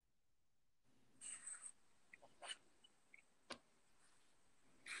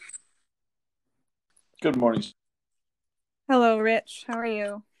Good morning. Hello, Rich. How are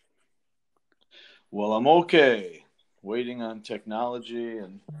you? Well, I'm okay. Waiting on technology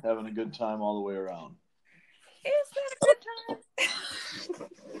and having a good time all the way around. Is that a good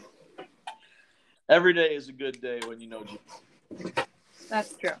time? Every day is a good day when you know Jesus.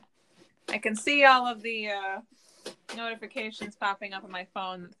 That's true. I can see all of the notifications popping up on my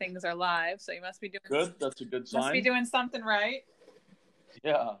phone that things are live, so you must be doing Good. That's a good sign. Must be doing something right.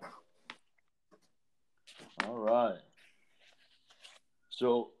 Yeah. All right.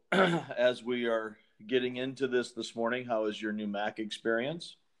 So, as we are getting into this morning, how is your new Mac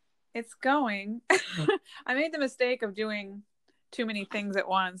experience? It's going. I made the mistake of doing too many things at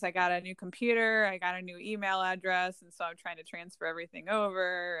once. I got a new computer, I got a new email address, and so I'm trying to transfer everything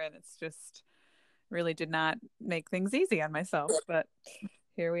over, and it's just really did not make things easy on myself, but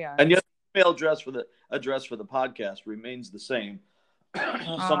here we are. And yet, the email address for the podcast remains the same.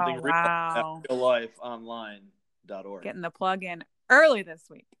 Something Oh, wow. reallifeonline.org. Getting the plug in early this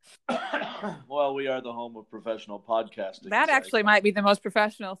week. Well, we are the home of professional podcasting. That actually might be the most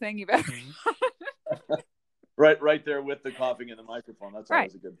professional thing you've ever done. Right there with the coughing in the microphone. That's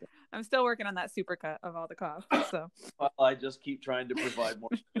always a good thing. I'm still working on that supercut of all the coughs. So well, I just keep trying to provide more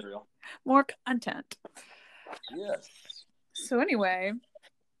material. More content. Yes. So anyway.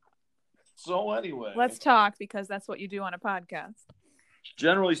 Let's talk, because that's what you do on a podcast.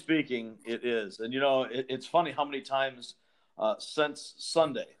 Generally speaking, it is. And, it's funny how many times since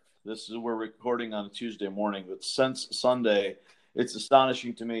Sunday, we're recording on a Tuesday morning, but since Sunday, it's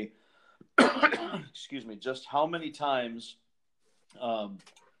astonishing to me, excuse me, just how many times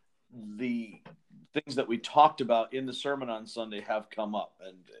the things that we talked about in the sermon on Sunday have come up,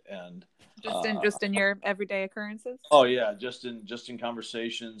 and just in your everyday occurrences. Oh yeah, just in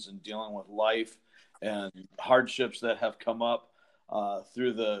conversations and dealing with life and hardships that have come up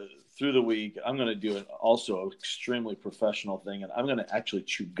through the week. I'm going to do also an extremely professional thing, and I'm going to actually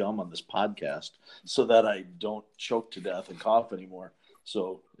chew gum on this podcast so that I don't choke to death and cough anymore.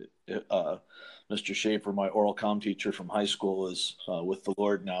 So, Mr. Schaefer, my oral comm teacher from high school, is with the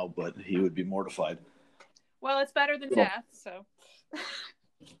Lord now, but he would be mortified. Well, it's better than death, so.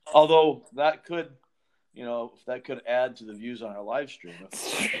 Although that could add to the views on our live stream.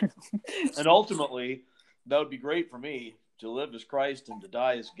 And ultimately, that would be great for me. To live as Christ and to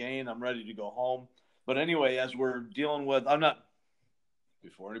die as gain. I'm ready to go home. But anyway, as we're dealing with,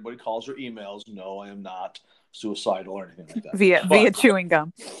 before anybody calls or emails, no, I am not suicidal or anything like that. Via chewing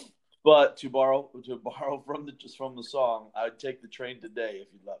gum. But to borrow from the song, I'd take the train today if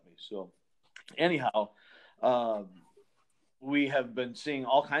you'd let me. So anyhow, we have been seeing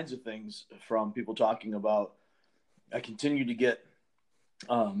all kinds of things from people talking about. I continue to get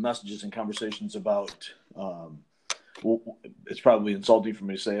messages and conversations about. It's probably insulting for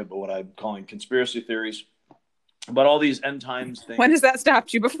me to say it, but what I'm calling conspiracy theories about all these end times things. When has that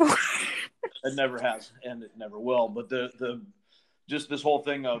stopped you before? It never has, and it never will. But the just this whole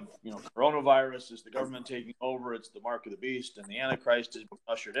thing of coronavirus is the government taking over. It's the mark of the beast, and the Antichrist is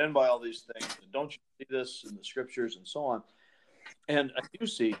ushered in by all these things. And don't you see this in the scriptures and so on? And I do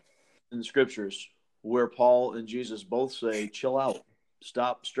see in the scriptures where Paul and Jesus both say, "Chill out,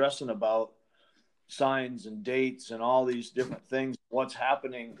 stop stressing about signs and dates and all these different things, what's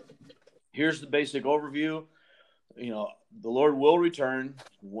happening. Here's the basic overview. The Lord will return.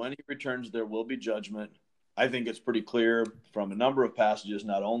 When he returns, there will be judgment." I think it's pretty clear from a number of passages,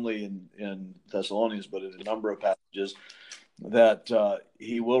 not only in Thessalonians, but in a number of passages, that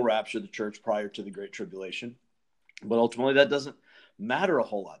he will rapture the church prior to the Great Tribulation. But ultimately, that doesn't matter a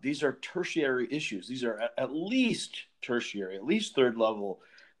whole lot. These are tertiary issues. These are at least tertiary, at least third level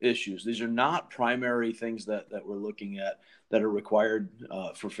issues. These are not primary things that we're looking at that are required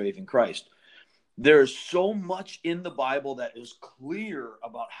for faith in Christ. There's so much in the Bible that is clear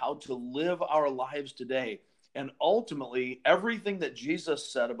about how to live our lives today. And ultimately, everything that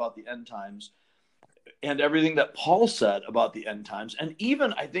Jesus said about the end times and everything that Paul said about the end times, and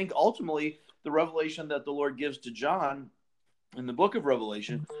even I think ultimately the revelation that the Lord gives to John in the book of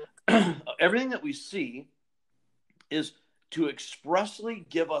Revelation, everything that we see is to expressly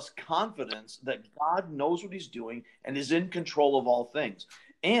give us confidence that God knows what he's doing and is in control of all things,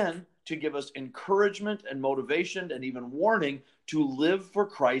 and to give us encouragement and motivation and even warning to live for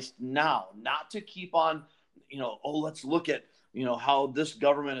Christ now, not to keep on, let's look at, how this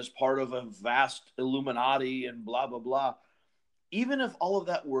government is part of a vast Illuminati and blah, blah, blah. Even if all of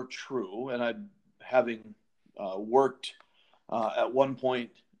that were true, and I'm having worked at one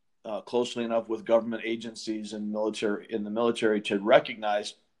point closely enough with government agencies and in the military to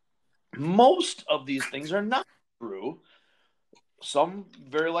recognize most of these things are not true. Some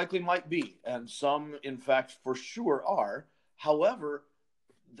very likely might be, and some, in fact, for sure are. However,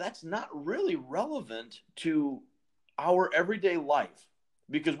 that's not really relevant to our everyday life,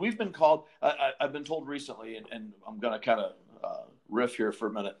 because we've been called, I've been told recently, and I'm going to kind of riff here for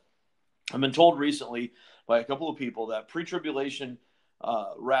a minute. I've been told recently by a couple of people that pre-tribulation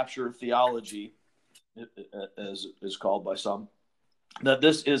rapture theology, as is called by some, that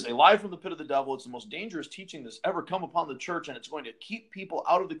this is a lie from the pit of the devil. It's the most dangerous teaching that's ever come upon the church, and it's going to keep people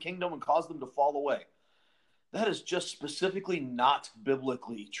out of the kingdom and cause them to fall away. That is just specifically not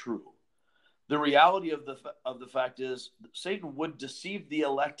biblically true. The reality of the fact is, Satan would deceive the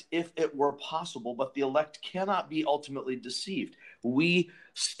elect if it were possible, but the elect cannot be ultimately deceived. We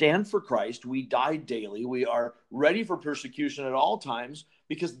stand for Christ. We die daily. We are ready for persecution at all times,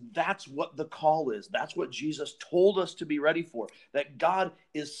 because that's what the call is. That's what Jesus told us to be ready for, that God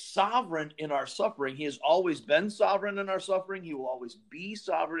is sovereign in our suffering. He has always been sovereign in our suffering. He will always be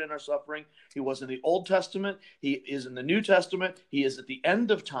sovereign in our suffering. He was in the Old Testament. He is in the New Testament. He is at the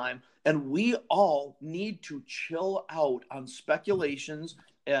end of time. And we all need to chill out on speculations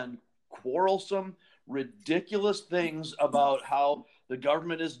and quarrelsome, ridiculous things about how the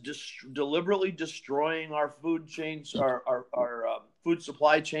government is deliberately destroying our food chains, our food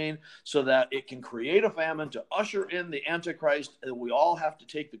supply chain, so that it can create a famine to usher in the Antichrist. And we all have to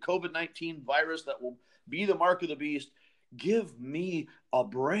take the COVID-19 virus that will be the mark of the beast. Give me a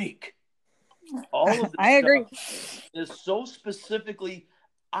break. All of this I agree. is so specifically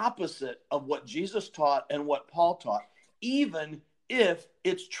opposite of what Jesus taught and what Paul taught. Even if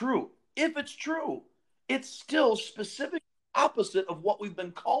it's true, it's still specific opposite of what we've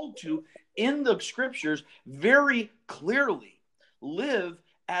been called to in the scriptures very clearly. Live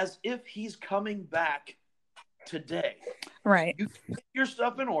as if he's coming back today. Right. You get your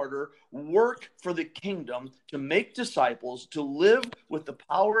stuff in order, work for the kingdom, to make disciples, to live with the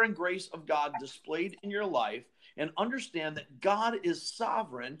power and grace of God displayed in your life, and understand that God is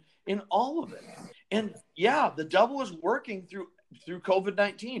sovereign in all of it. And yeah, the devil is working through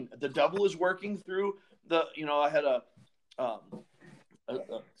COVID-19. The devil is working through I had a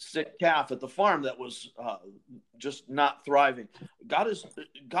sick calf at the farm that was just not thriving. God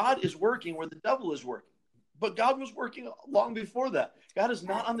is working where the devil is working. But God was working long before that. God is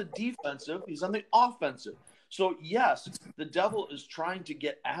not on the defensive. He's on the offensive. So yes, the devil is trying to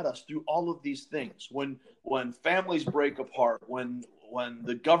get at us through all of these things. When families break apart, when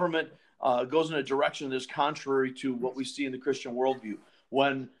the government goes in a direction that is contrary to what we see in the Christian worldview,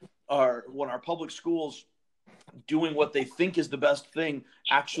 when our public schools doing what they think is the best thing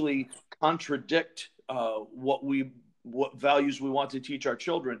actually contradict what values we want to teach our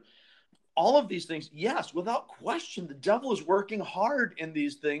children. All of these things, yes, without question, the devil is working hard in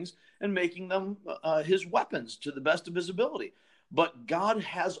these things and making them his weapons to the best of his ability. But God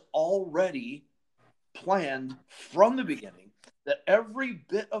has already planned from the beginning that every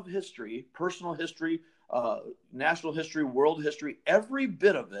bit of history, personal history, national history, world history, every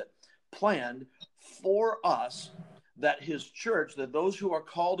bit of it planned for us, that his church, that those who are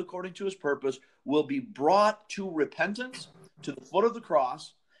called according to his purpose will be brought to repentance, to the foot of the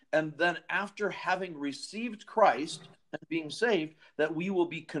cross. And then after having received Christ and being saved, that we will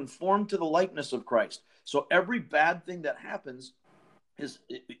be conformed to the likeness of Christ. So every bad thing that happens is,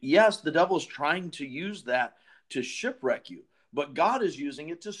 yes, the devil is trying to use that to shipwreck you, but God is using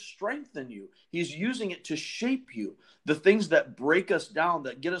it to strengthen you. He's using it to shape you. The things that break us down,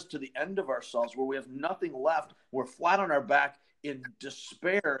 that get us to the end of ourselves, where we have nothing left, we're flat on our back in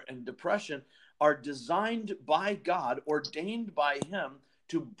despair and depression, are designed by God, ordained by him,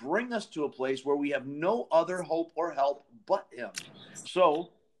 to bring us to a place where we have no other hope or help but him.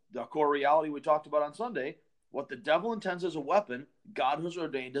 So the core reality we talked about on Sunday, what the devil intends as a weapon, God has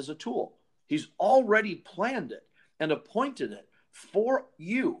ordained as a tool. He's already planned it and appointed it for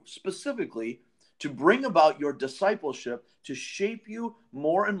you specifically to bring about your discipleship, to shape you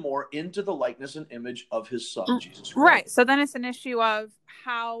more and more into the likeness and image of his son, Jesus Christ. Right. So then it's an issue of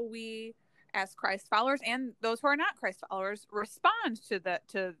how we, as Christ followers and those who are not Christ followers, respond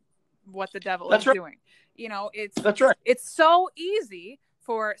to what the devil is doing. That's right. It's so easy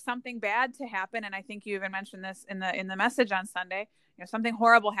for something bad to happen, and I think you even mentioned this in the message on Sunday. Something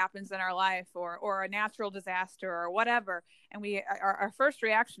horrible happens in our life, or a natural disaster or whatever, and our first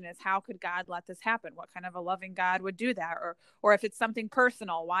reaction is, how could God let this happen? What kind of a loving God would do that? Or if it's something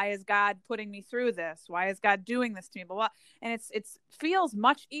personal, why is God putting me through this? Why is God doing this to me? Blah, blah. And it feels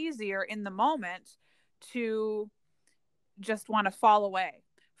much easier in the moment to just want to fall away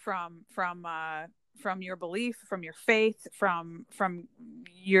from your belief, from your faith, from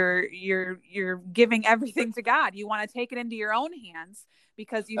you're giving everything to God. You want to take it into your own hands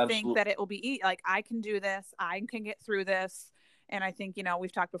because you think that it will be like, I can do this, I can get through this. And I think,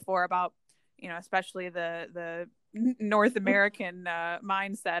 we've talked before about, especially the North American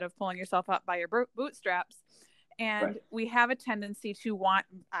mindset of pulling yourself up by your bootstraps. And we have a tendency to want,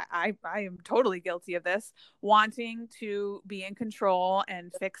 I am totally guilty of this, wanting to be in control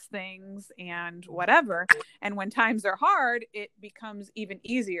and fix things and whatever. And when times are hard, it becomes even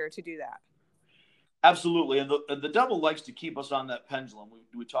easier to do that. Absolutely. And the devil likes to keep us on that pendulum.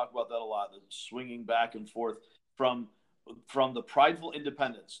 We talk about that a lot, the swinging back and forth from the prideful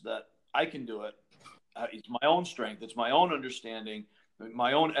independence that I can do it. It's my own strength. It's my own understanding,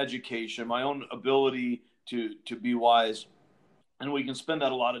 my own education, my own ability to be wise. And we can spin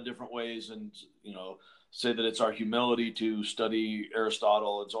that a lot of different ways and, say that it's our humility to study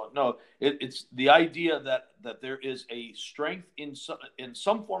Aristotle and so on. No, it's the idea that there is a strength in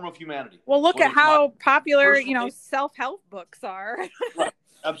some form of humanity. Well, look at how popular, self-help books are. Right.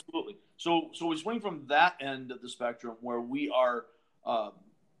 Absolutely. So we swing from that end of the spectrum where we are,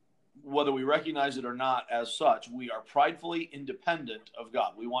 whether we recognize it or not as such, we are pridefully independent of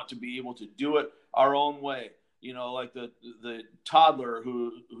God. We want to be able to do it our own way. Like the toddler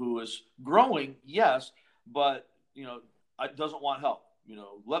who is growing, yes, but, doesn't want help.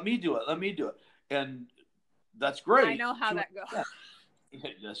 Let me do it. And that's great. I know how that goes.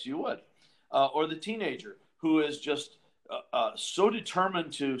 Yes, you would. Or the teenager who is just so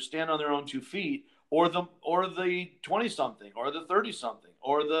determined to stand on their own 2 feet, or the 20-something, or the 30-something,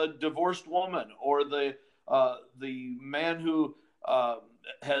 or the divorced woman, or the man who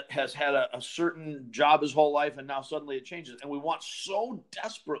has had a certain job his whole life and now suddenly it changes. And we want so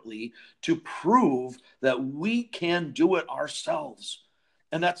desperately to prove that we can do it ourselves.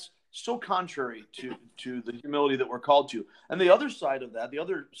 And that's so contrary to the humility that we're called to. And the other side of that, the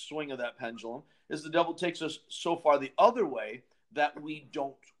other swing of that pendulum, is the devil takes us so far the other way that we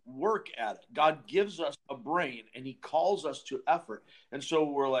don't work at it. God gives us a brain and he calls us to effort. And so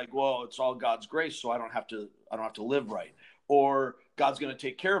we're like, well, it's all God's grace, so I don't have to live right. Or God's going to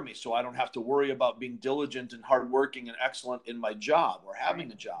take care of me, so I don't have to worry about being diligent and hardworking and excellent in my job or having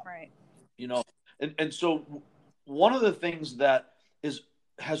a job. Right. And so one of the things that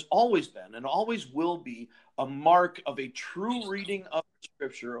has always been and always will be a mark of a true reading of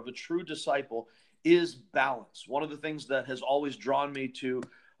Scripture, of a true disciple, is balance. One of the things that has always drawn me to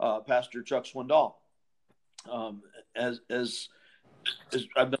Pastor Chuck Swindoll, as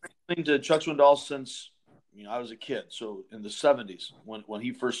I've been listening to Chuck Swindoll since I was a kid, so in the 70s when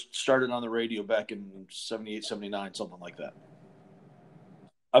he first started on the radio back in 78, 79, something like that.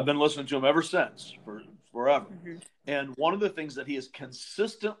 I've been listening to him ever since, for forever. Mm-hmm. And one of the things that he has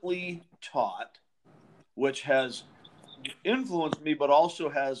consistently taught, which has influenced me, but also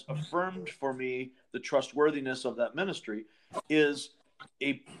has affirmed for me the trustworthiness of that ministry, is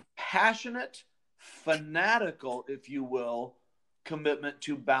a passionate, fanatical, if you will, commitment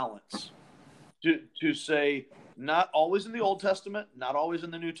to balance. To say, not always in the Old Testament, not always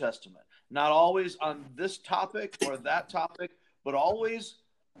in the New Testament, not always on this topic or that topic, but always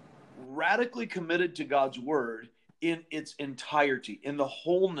radically committed to God's word in its entirety, in the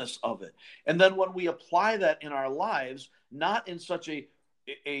wholeness of it. And then when we apply that in our lives, not in such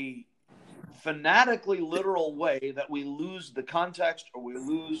a fanatically literal way that we lose the context or we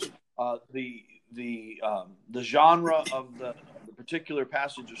lose the genre of the particular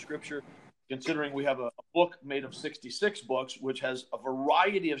passage of Scripture. Considering we have a book made of 66 books, which has a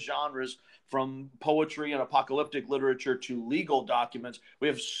variety of genres from poetry and apocalyptic literature to legal documents. We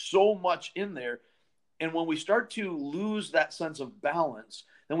have so much in there. And when we start to lose that sense of balance,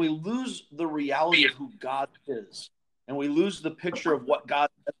 then we lose the reality of who God is. And we lose the picture of what God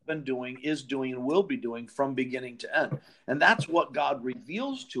has been doing, is doing, and will be doing from beginning to end. And that's what God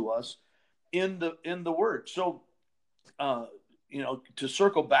reveals to us in the Word. So, to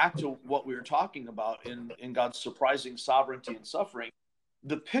circle back to what we were talking about in God's surprising sovereignty and suffering,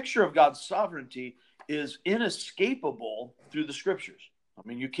 the picture of God's sovereignty is inescapable through the Scriptures. I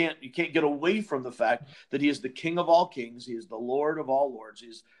mean, you can't get away from the fact that he is the King of all kings. He is the Lord of all lords.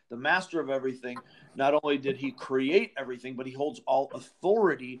 He's the master of everything. Not only did he create everything, but he holds all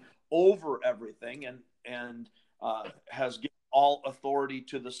authority over everything and has given all authority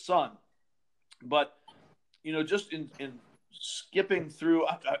to the Son. But, just in skipping through,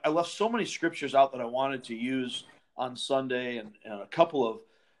 I left so many scriptures out that I wanted to use on Sunday, and a couple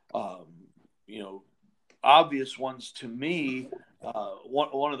of obvious ones to me.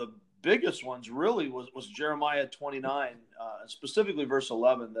 One of the biggest ones really was Jeremiah 29, specifically verse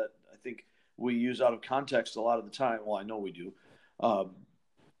 11, that I think we use out of context a lot of the time. Well, I know we do,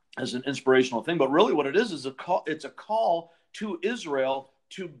 as an inspirational thing. But really what it is a call. It's a call to Israel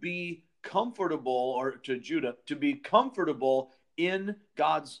to be comfortable, or to Judah, to be comfortable in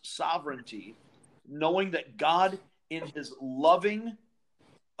God's sovereignty, knowing that God, in his loving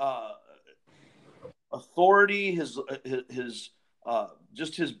authority, his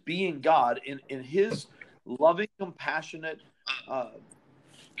just his being God, in his loving, compassionate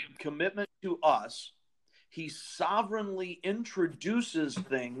commitment to us, he sovereignly introduces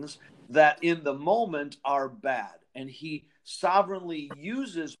things that in the moment are bad, and he sovereignly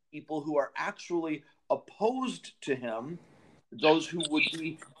uses people who are actually opposed to him, those who would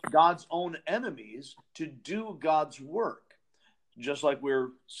be God's own enemies, to do God's work. Just like we're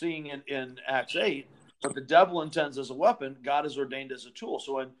seeing in Acts 8, what the devil intends as a weapon, God has ordained as a tool.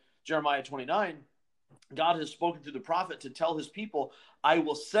 So in Jeremiah 29, God has spoken through the prophet to tell his people, I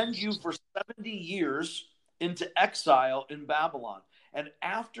will send you for 70 years into exile in Babylon. And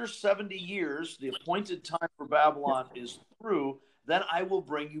after 70 years, the appointed time for Babylon is through, then I will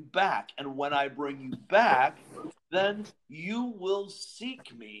bring you back. And when I bring you back, then you will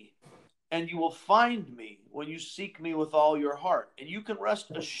seek me, and you will find me when you seek me with all your heart. And you can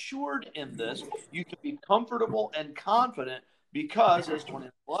rest assured in this. You can be comfortable and confident because, as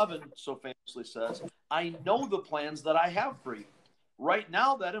 2011 so famously says, I know the plans that I have for you. Right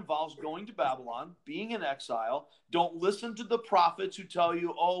now, that involves going to Babylon, being in exile. Don't listen to the prophets who tell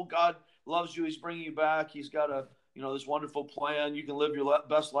you, oh, God loves you. He's bringing you back. He's got this wonderful plan. You can live your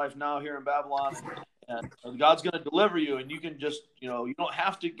best life now here in Babylon. And God's going to deliver you. And you can just, you don't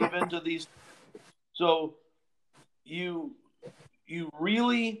have to give in to these. So you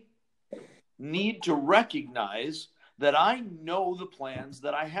really need to recognize that I know the plans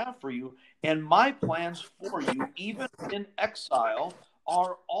that I have for you, and my plans for you, even in exile,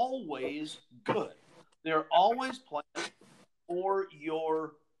 are always good. They're always plans for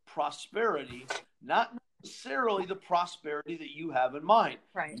your prosperity, not necessarily the prosperity that you have in mind.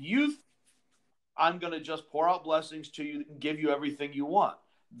 Right. I'm going to just pour out blessings to you and give you everything you want.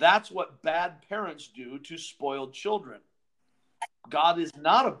 That's what bad parents do to spoiled children. God is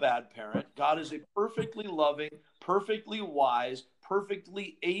not a bad parent. God is a perfectly loving, perfectly wise,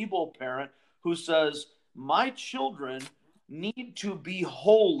 perfectly able parent who says, my children need to be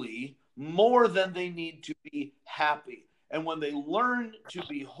holy more than they need to be happy. And when they learn to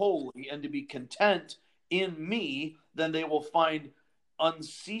be holy and to be content in me, then they will find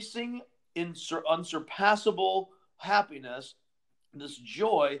unceasing, unsurpassable happiness, this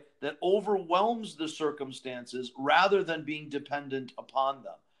joy that overwhelms the circumstances rather than being dependent upon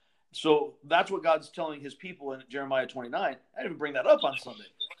them. So that's what God's telling his people in Jeremiah 29. I didn't even bring that up on Sunday,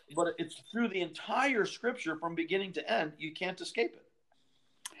 but it's through the entire scripture from beginning to end. You can't escape it.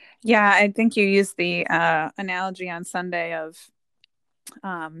 Yeah, I think you used the analogy on Sunday of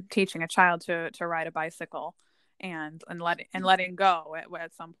teaching a child to ride a bicycle and letting go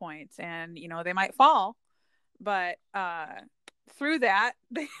at some point. And, they might fall, but through that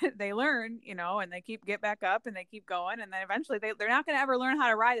they learn, and they get back up and they keep going, and then eventually they're not going to ever learn how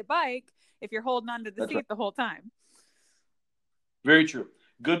to ride a bike if you're holding onto the seat right the whole time. Very true.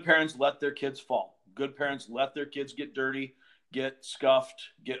 Good parents let their kids fall. Good parents let their kids get dirty, get scuffed,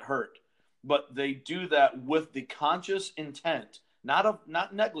 get hurt, but they do that with the conscious intent, not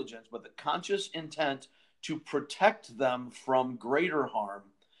negligence, but the conscious intent to protect them from greater harm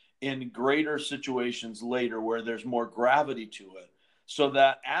in greater situations later where there's more gravity to it, so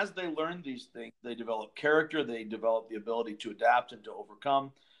that as they learn these things, they develop character, they develop the ability to adapt and to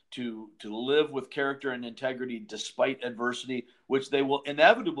overcome, to live with character and integrity despite adversity, which they will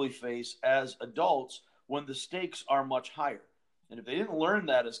inevitably face as adults when the stakes are much higher. And if they didn't learn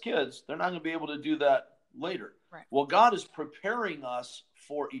that as kids, they're not going to be able to do that later. Right. Well, God is preparing us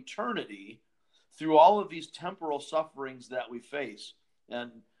for eternity through all of these temporal sufferings that we face.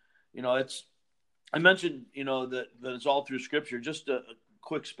 And I mentioned, that it's all through Scripture. Just a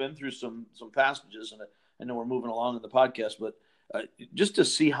quick spin through some passages, and I know we're moving along in the podcast, but just to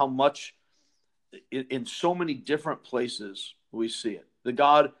see how much in so many different places we see it. The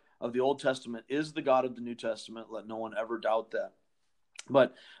God of the Old Testament is the God of the New Testament. Let no one ever doubt that.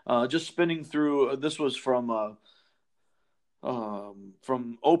 But just spinning through, this was from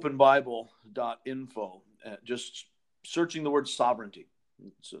openbible.info, just searching the word sovereignty.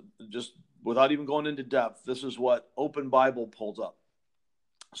 So just without even going into depth, this is what Open Bible pulls up.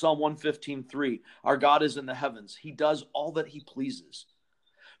 Psalm 115:3, our God is in the heavens. He does all that he pleases.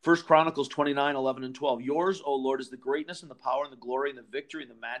 First Chronicles 29:11-12. Yours, O Lord, is the greatness and the power and the glory and the victory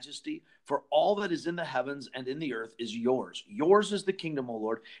and the majesty. For all that is in the heavens and in the earth is yours. Yours is the kingdom, O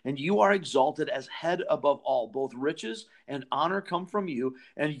Lord, and you are exalted as head above all. Both riches and honor come from you,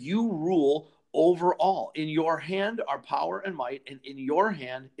 and you rule over all. In your hand are power and might, and in your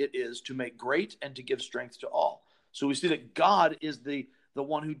hand it is to make great and to give strength to all. So we see that God is the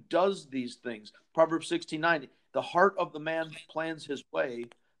one who does these things. Proverbs 16:9, the heart of the man plans his way,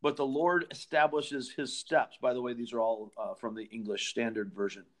 but the Lord establishes his steps. By the way, these are all from the English Standard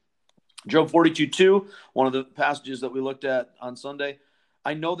Version. Job 42:2, one of the passages that we looked at on Sunday.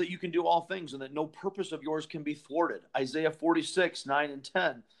 I know that you can do all things and that no purpose of yours can be thwarted. Isaiah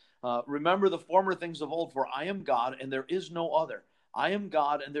 46:9-10. Remember the former things of old, for I am God and there is no other. I am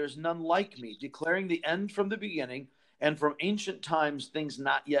God and there is none like me, declaring the end from the beginning and from ancient times things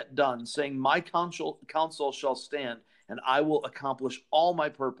not yet done, saying my counsel shall stand and I will accomplish all my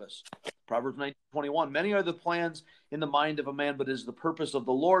purpose. Proverbs 19:21, many are the plans in the mind of a man, but it is the purpose of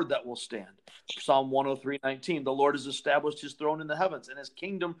the Lord that will stand. Psalm 103:19, the Lord has established his throne in the heavens and his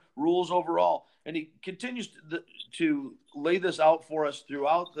kingdom rules over all. And he continues to lay this out for us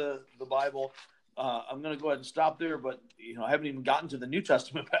throughout the Bible. I'm going to go ahead and stop there, but I haven't even gotten to the New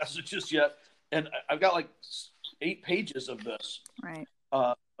Testament passages yet. And I've got like 8 pages of this, right,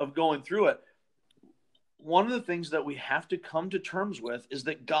 of going through it. One of the things that we have to come to terms with is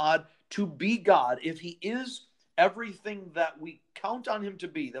that God, to be God, if he is everything that we count on him to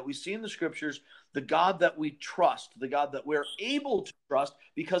be, that we see in the scriptures, the God that we trust, the God that we're able to trust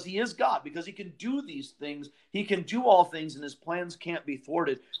because he is God, because he can do these things, he can do all things and his plans can't be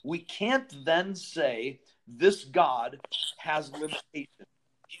thwarted. We can't then say this God has limitations.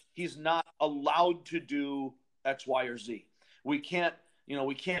 He's not allowed to do X, Y, or Z. We can't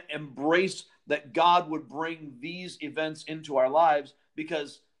embrace that God would bring these events into our lives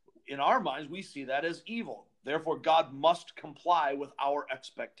because in our minds, we see that as evil. Therefore, God must comply with our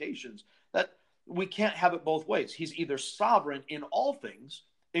expectations. That we can't have it both ways. He's either sovereign in all things,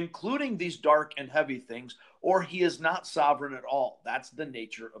 including these dark and heavy things, or he is not sovereign at all. That's the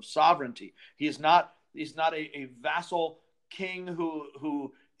nature of sovereignty. He's not a vassal king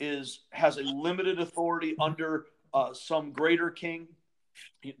who has a limited authority under some greater king.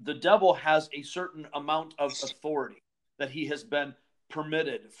 The devil has a certain amount of authority that he has been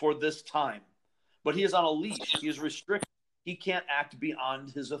permitted for this time, but he is on a leash. He is restricted. He can't act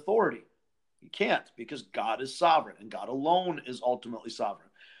beyond his authority. He can't, because God is sovereign and God alone is ultimately sovereign.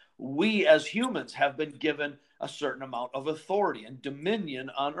 We as humans have been given a certain amount of authority and dominion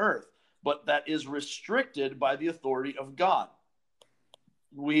on earth, but that is restricted by the authority of God.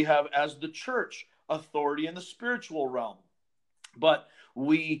 We have, as the church, authority in the spiritual realm, but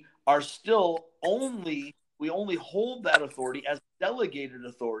we are still we only hold that authority as delegated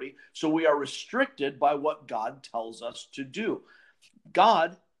authority, so we are restricted by what God tells us to do.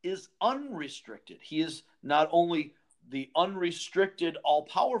 God is unrestricted. He is not only the unrestricted,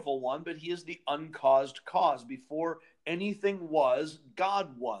 all-powerful one, but he is the uncaused cause. Before anything was,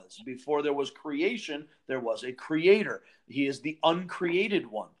 God was. Before there was creation, there was a creator. He is the uncreated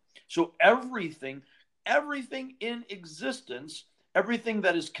one. So everything in existence, everything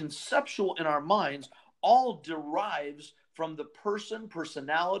that is conceptual in our minds, all derives from the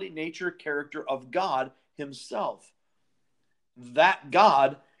personality, nature, character of God himself. That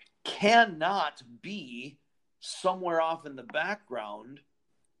God cannot be somewhere off in the background,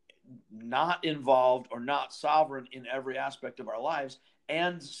 not involved or not sovereign in every aspect of our lives,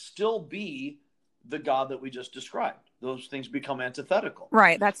 and still be the God that we just described. Those things become antithetical.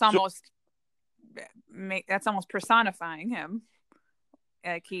 Right. That's almost personifying him.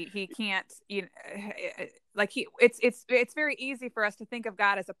 Like he can't, it's very easy for us to think of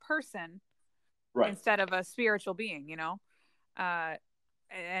God as a person, right, instead of a spiritual being, and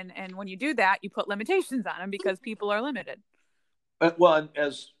when you do that, you put limitations on him because people are limited. Well,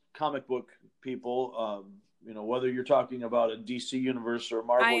 as comic book people, whether you're talking about a DC universe or a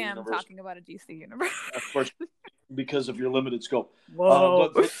Marvel universe. I am talking about a DC universe. Of course, because of your limited scope.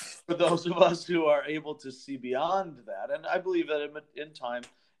 Whoa. But for those of us who are able to see beyond that, and I believe that in time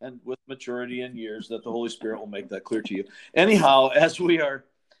and with maturity and years, that the Holy Spirit will make that clear to you. Anyhow, as we are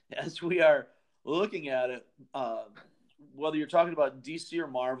looking at it, whether you're talking about DC or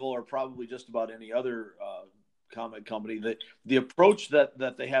Marvel or probably just about any other comic company, that the approach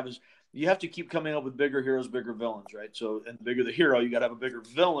that they have is you have to keep coming up with bigger heroes, bigger villains, right? So, and the bigger the hero, you got to have a bigger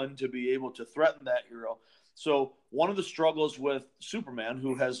villain to be able to threaten that hero. So one of the struggles with Superman,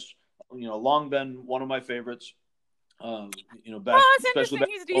 who has, long been one of my favorites, back, it's especially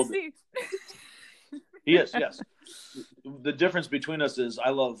interesting. He's DC. He is, yes. The difference between us is I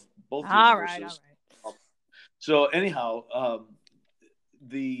love both All universes. right. So anyhow,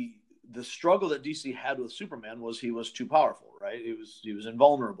 the struggle that DC had with Superman was he was too powerful, right? He was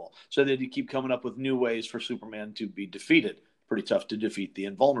invulnerable. So they had to keep coming up with new ways for Superman to be defeated. Pretty tough to defeat the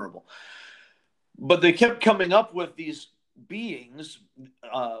invulnerable. But they kept coming up with these beings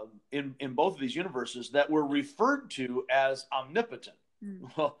in both of these universes that were referred to as omnipotent.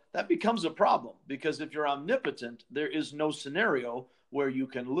 Well, that becomes a problem because if you're omnipotent, there is no scenario where you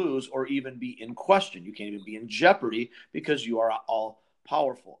can lose or even be in question. You can't even be in jeopardy because you are all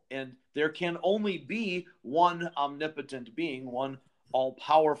powerful. And there can only be one omnipotent being, one all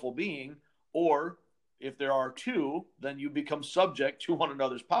powerful being, or if there are two, then you become subject to one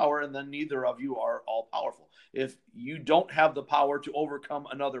another's power, and then neither of you are all powerful. If you don't have the power to overcome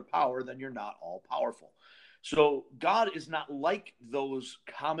another power, then you're not all powerful. So God is not like those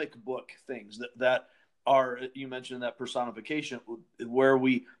comic book things that are, you mentioned that personification, where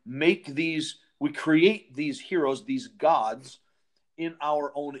we create these heroes, these gods in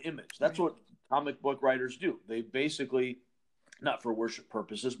our own image. That's what comic book writers do. They basically, not for worship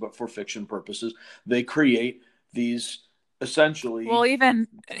purposes, but for fiction purposes, they create these essentially. Well, even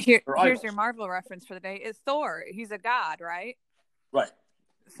here's your Marvel reference for the day. It's Thor. He's a god, right? Right.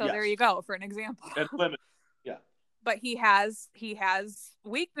 So yes. There you go for an example. And women. Yeah. But he has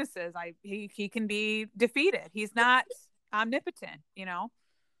weaknesses. He can be defeated. He's not omnipotent, you know.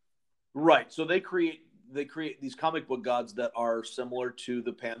 Right. So they create these comic book gods that are similar to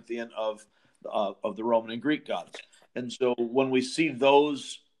the pantheon of the Roman and Greek gods. And so when we see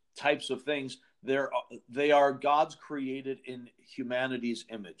those types of things, they are gods created in humanity's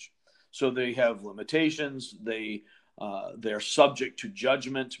image. So they have limitations. They're subject to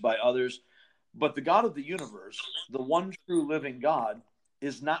judgment by others. But the God of the universe, the one true living God,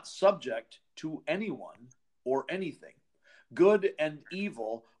 is not subject to anyone or anything. Good and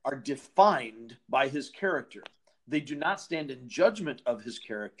evil are defined by his character. They do not stand in judgment of his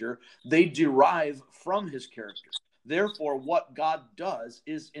character. They derive from his character. Therefore, what God does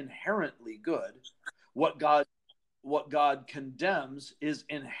is inherently good. What God condemns is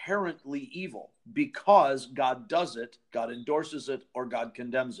inherently evil. Because God does it, God endorses it, or God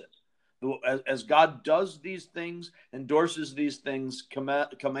condemns it. As God does these things, endorses these things,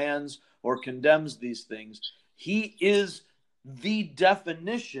 commands or condemns these things, he is the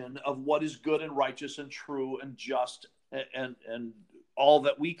definition of what is good and righteous and true and just and all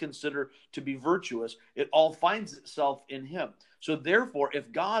that we consider to be virtuous. It all finds itself in him. So therefore,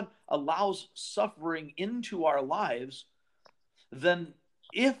 if God allows suffering into our lives, then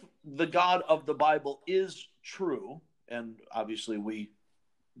if the God of the Bible is true, and obviously we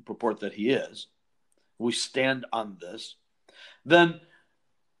purport that he is, we stand on this, then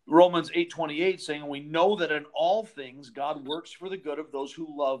Romans 8:28 saying, we know that in all things God works for the good of those who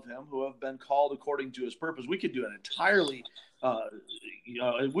love him, who have been called according to his purpose. We could do an entirely,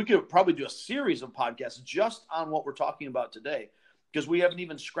 we could probably do a series of podcasts just on what we're talking about today, because we haven't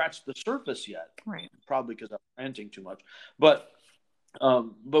even scratched the surface yet. Right. Probably because I'm ranting too much. But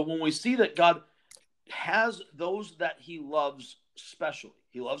when we see that God has those that he loves specially,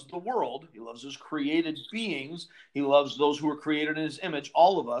 he loves the world, he loves his created beings, he loves those who are created in his image,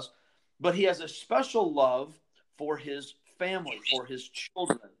 all of us, but he has a special love for his family, for his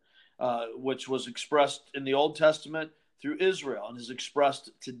children, which was expressed in the Old Testament through Israel and is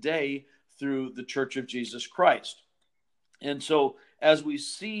expressed today through the Church of Jesus Christ. And so as we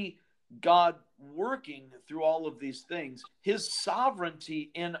see God working through all of these things, his sovereignty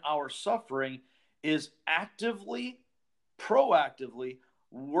in our suffering is actively, proactively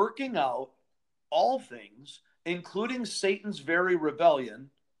working out all things, including Satan's very rebellion,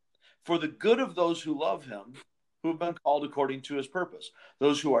 for the good of those who love him, who have been called according to his purpose.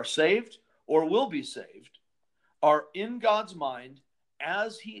 Those who are saved or will be saved are in God's mind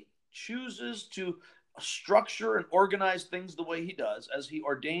as he chooses to structure and organize things the way he does, as he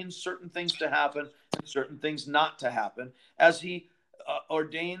ordains certain things to happen and certain things not to happen, as he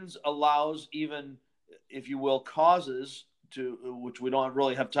ordains, allows, even, if you will, causes to, which we don't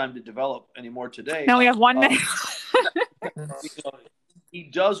really have time to develop anymore today. No, we have 1 minute. He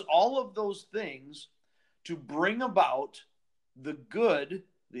does all of those things to bring about the good,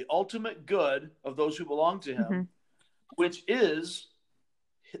 the ultimate good of those who belong to him, which is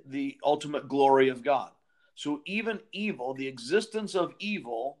the ultimate glory of God. So even evil, the existence of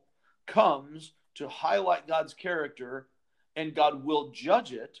evil, comes to highlight God's character, and God will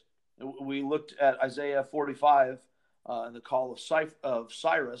judge it. We looked at Isaiah 45 and the call of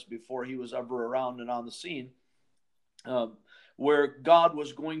Cyrus before he was ever around and on the scene, where God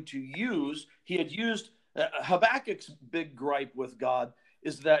was going to use, he had used, Habakkuk's big gripe with God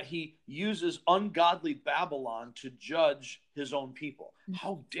is that he uses ungodly Babylon to judge his own people.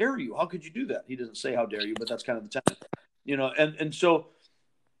 How dare you? How could you do that? He doesn't say how dare you, but that's kind of the tenor. And so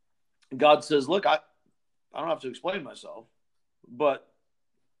God says, look, I don't have to explain myself, but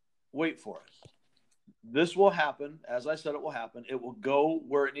wait for it. This will happen. As I said, it will happen. It will go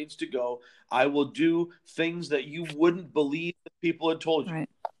where it needs to go. I will do things that you wouldn't believe that people had told you. Right.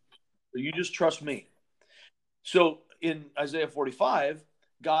 So you just trust me. So in Isaiah 45,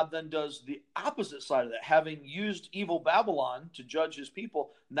 God then does the opposite side of that. Having used evil Babylon to judge his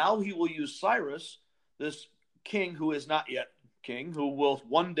people, now he will use Cyrus, this king who is not yet king, who will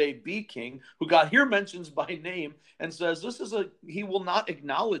one day be king, who God here mentions by name and says, he will not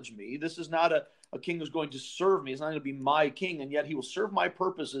acknowledge me. This is not a king who's going to serve me. He's not going to be my king, and yet he will serve my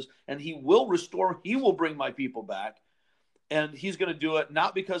purposes, and he will restore, he will bring my people back. And he's going to do it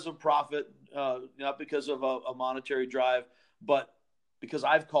not because of profit, not because of a monetary drive, but because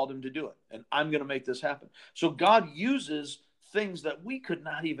I've called him to do it, and I'm going to make this happen. So God uses things that we could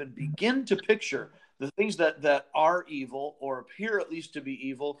not even begin to picture, the things that are evil or appear at least to be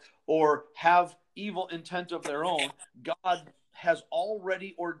evil or have evil intent of their own. God has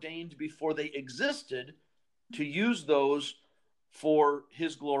already ordained before they existed to use those for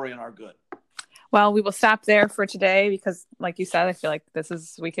his glory and our good. Well, we will stop there for today because, like you said, I feel like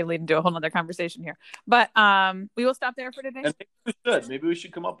we could lead into a whole other conversation here. But we will stop there for today. And maybe we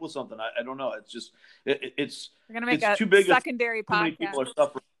should come up with something. I don't know. It's just it's we're gonna make it's a too big secondary podcast. Too many people are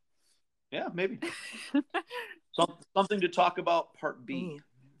suffering. Yeah, maybe something to talk about. Part B. Ooh,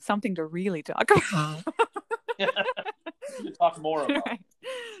 something to really talk about. To talk more about. Right.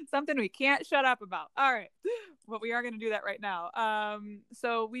 Something we can't shut up about. All right. But we are going to do that right now.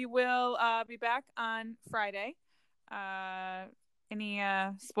 So we will be back on Friday. Any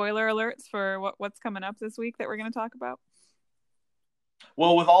spoiler alerts for what's coming up this week that we're going to talk about?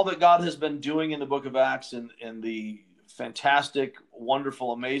 Well, with all that God has been doing in the book of Acts and the fantastic,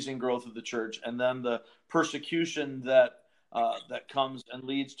 wonderful, amazing growth of the church, and then the persecution that comes and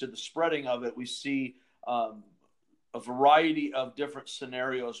leads to the spreading of it, we see a variety of different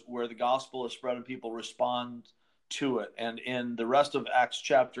scenarios where the gospel is spread and people respond to it. And in the rest of Acts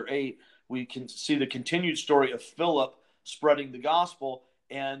chapter 8, we can see the continued story of Philip spreading the gospel,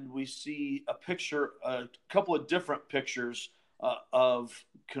 and we see a couple of different pictures of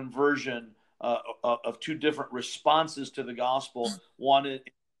conversion, of two different responses to the gospel. One in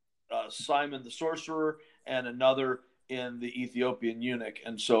Simon the sorcerer, and another in the Ethiopian eunuch.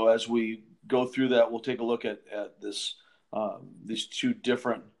 And so as we go through that, we'll take a look at these two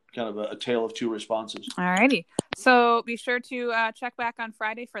different, kind of a tale of two responses. All righty. So be sure to check back on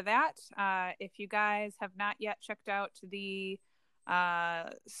Friday for that. If you guys have not yet checked out the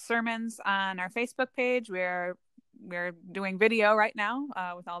sermons on our Facebook page, we're doing video right now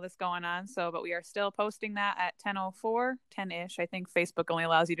with all this going on. But we are still posting that at 10:04, 10-ish. I think Facebook only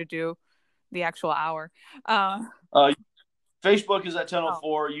allows you to do the actual hour. Facebook is at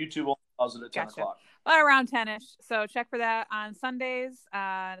 10:04. YouTube only allows it at 10 o'clock. Well, around 10-ish. So check for that on Sundays.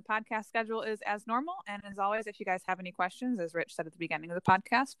 The podcast schedule is as normal. And as always, if you guys have any questions, as Rich said at the beginning of the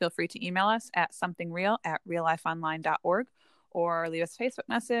podcast, feel free to email us at somethingreal@reallifeonline.org, or leave us a Facebook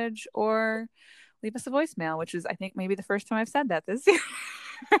message, or leave us a voicemail, which is, I think, maybe the first time I've said that this year.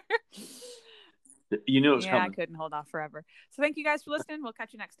 You knew it was coming. I couldn't hold off forever. So thank you guys for listening. We'll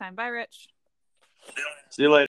catch you next time. Bye, Rich. See you later.